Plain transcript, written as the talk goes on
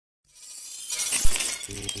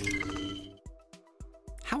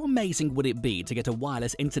How amazing would it be to get a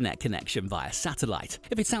wireless internet connection via satellite?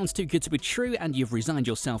 If it sounds too good to be true and you've resigned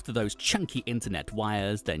yourself to those chunky internet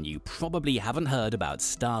wires, then you probably haven't heard about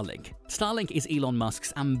Starlink. Starlink is Elon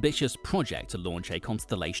Musk's ambitious project to launch a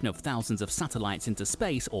constellation of thousands of satellites into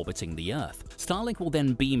space orbiting the Earth. Starlink will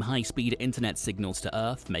then beam high-speed internet signals to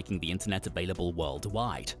Earth, making the internet available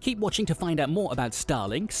worldwide. Keep watching to find out more about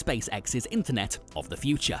Starlink, SpaceX's Internet of the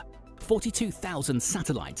future. 42,000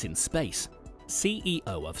 satellites in space. CEO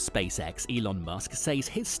of SpaceX, Elon Musk, says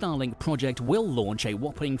his Starlink project will launch a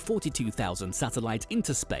whopping 42,000 satellites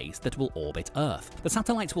into space that will orbit Earth. The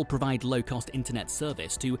satellites will provide low-cost internet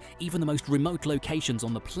service to even the most remote locations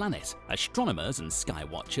on the planet. Astronomers and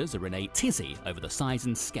skywatchers are in a tizzy over the size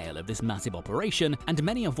and scale of this massive operation, and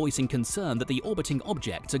many are voicing concern that the orbiting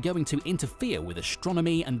objects are going to interfere with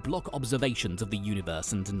astronomy and block observations of the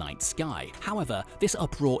universe and night sky. However, this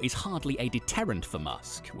uproar is hardly a deterrent for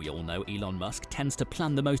Musk. We all know Elon Musk tends to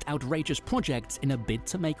plan the most outrageous projects in a bid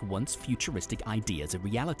to make once futuristic ideas a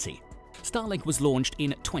reality. Starlink was launched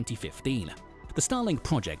in 2015. The Starlink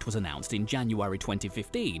project was announced in January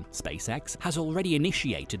 2015. SpaceX has already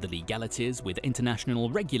initiated the legalities with international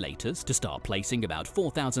regulators to start placing about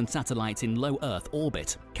 4,000 satellites in low Earth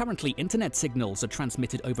orbit. Currently, internet signals are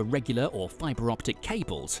transmitted over regular or fiber optic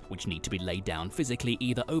cables, which need to be laid down physically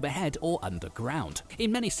either overhead or underground. In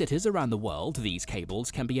many cities around the world, these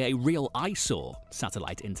cables can be a real eyesore.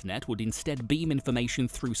 Satellite internet would instead beam information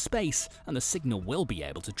through space, and the signal will be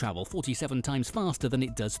able to travel 47 times faster than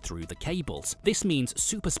it does through the cables. This means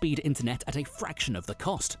super speed internet at a fraction of the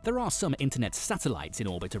cost. There are some internet satellites in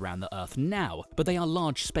orbit around the Earth now, but they are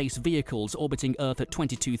large space vehicles orbiting Earth at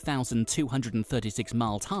 22,236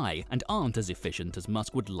 miles high and aren't as efficient as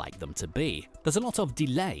Musk would like them to be. There's a lot of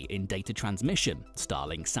delay in data transmission.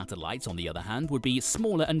 Starlink satellites, on the other hand, would be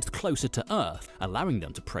smaller and closer to Earth, allowing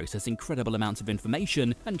them to process incredible amounts of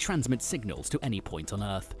information and transmit signals to any point on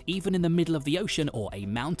Earth, even in the middle of the ocean or a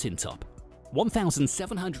mountaintop.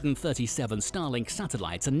 1,737 Starlink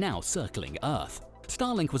satellites are now circling Earth.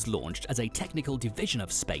 Starlink was launched as a technical division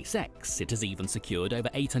of SpaceX. It has even secured over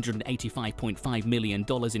 $885.5 million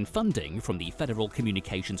in funding from the Federal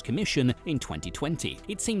Communications Commission in 2020.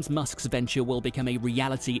 It seems Musk's venture will become a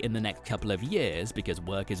reality in the next couple of years because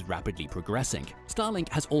work is rapidly progressing. Starlink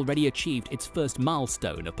has already achieved its first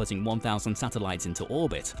milestone of putting 1,000 satellites into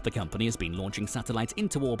orbit. The company has been launching satellites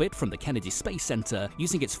into orbit from the Kennedy Space Center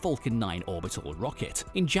using its Falcon 9 orbital rocket.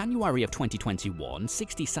 In January of 2021,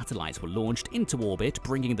 60 satellites were launched into orbit,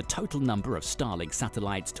 bringing the total number of Starlink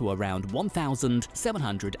satellites to around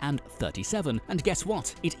 1,737. And guess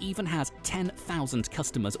what? It even has 10,000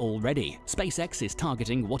 customers already. SpaceX is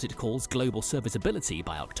targeting what it calls global serviceability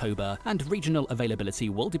by October, and regional availability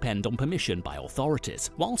will depend on permission by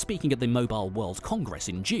authorities. While speaking at the Mobile World Congress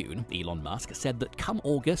in June, Elon Musk said that come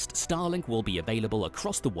August, Starlink will be available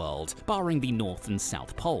across the world, barring the North and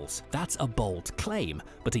South Poles. That's a bold claim,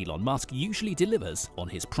 but Elon Musk usually delivers on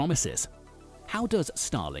his promises. How does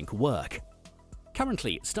Starlink work?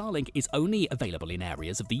 Currently, Starlink is only available in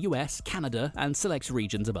areas of the US, Canada, and select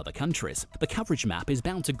regions of other countries. The coverage map is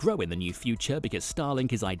bound to grow in the near future because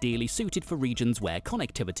Starlink is ideally suited for regions where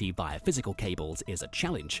connectivity via physical cables is a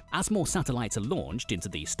challenge. As more satellites are launched into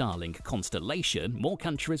the Starlink constellation, more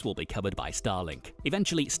countries will be covered by Starlink.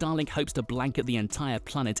 Eventually, Starlink hopes to blanket the entire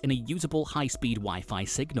planet in a usable high-speed Wi-Fi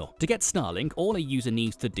signal. To get Starlink, all a user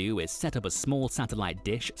needs to do is set up a small satellite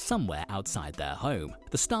dish somewhere outside their home.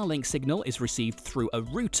 The Starlink signal is received through a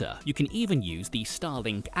router. You can even use the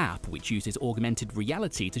Starlink app, which uses augmented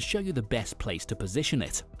reality to show you the best place to position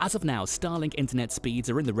it. As of now, Starlink internet speeds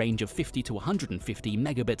are in the range of 50 to 150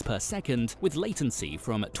 megabits per second, with latency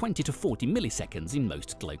from 20 to 40 milliseconds in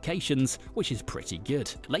most locations, which is pretty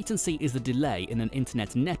good. Latency is the delay in an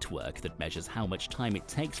internet network that measures how much time it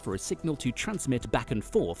takes for a signal to transmit back and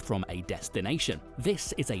forth from a destination.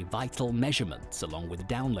 This is a vital measurement, along with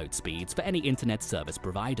download speeds for any internet service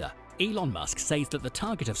provider. Elon Musk says that the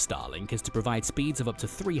target of Starlink is to provide speeds of up to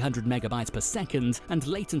 300 megabytes per second and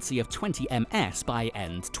latency of 20 ms by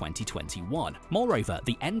end 2021. Moreover,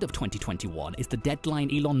 the end of 2021 is the deadline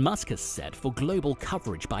Elon Musk has set for global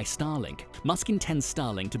coverage by Starlink. Musk intends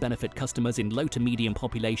Starlink to benefit customers in low to medium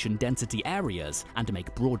population density areas and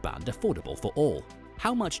make broadband affordable for all.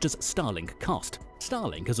 How much does Starlink cost?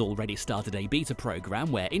 Starlink has already started a beta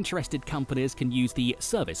program where interested companies can use the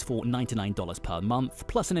service for $99 per month,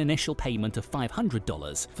 plus an initial payment of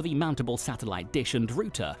 $500 for the mountable satellite dish and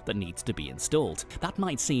router that needs to be installed. That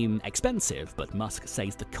might seem expensive, but Musk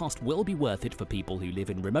says the cost will be worth it for people who live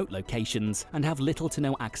in remote locations and have little to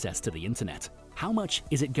no access to the internet. How much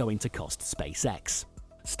is it going to cost SpaceX?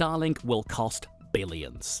 Starlink will cost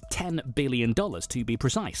billions. $10 billion to be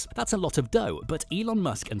precise. That's a lot of dough, but Elon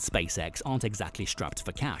Musk and SpaceX aren't exactly strapped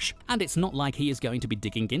for cash. And it's not like he is going to be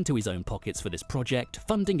digging into his own pockets for this project.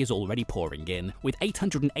 Funding is already pouring in, with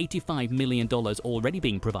 $885 million already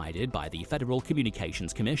being provided by the Federal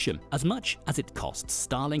Communications Commission. As much as it costs,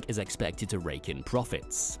 Starlink is expected to rake in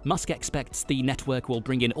profits. Musk expects the network will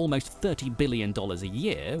bring in almost $30 billion a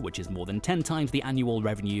year, which is more than 10 times the annual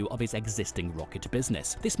revenue of his existing rocket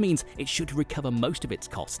business. This means it should recover most of its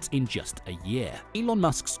costs in just a year. Elon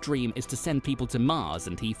Musk's dream is to send people to Mars,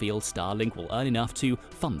 and he feels Starlink will earn enough to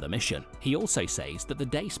fund the mission. He also says that the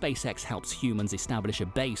day SpaceX helps humans establish a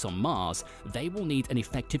base on Mars, they will need an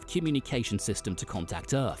effective communication system to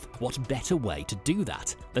contact Earth. What better way to do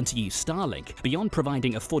that than to use Starlink? Beyond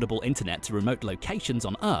providing affordable internet to remote locations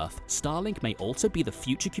on Earth, Starlink may also be the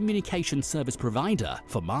future communication service provider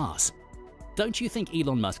for Mars. Don't you think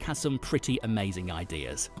Elon Musk has some pretty amazing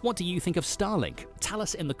ideas? What do you think of Starlink? Tell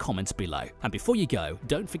us in the comments below. And before you go,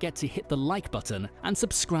 don't forget to hit the like button and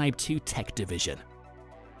subscribe to Tech Division.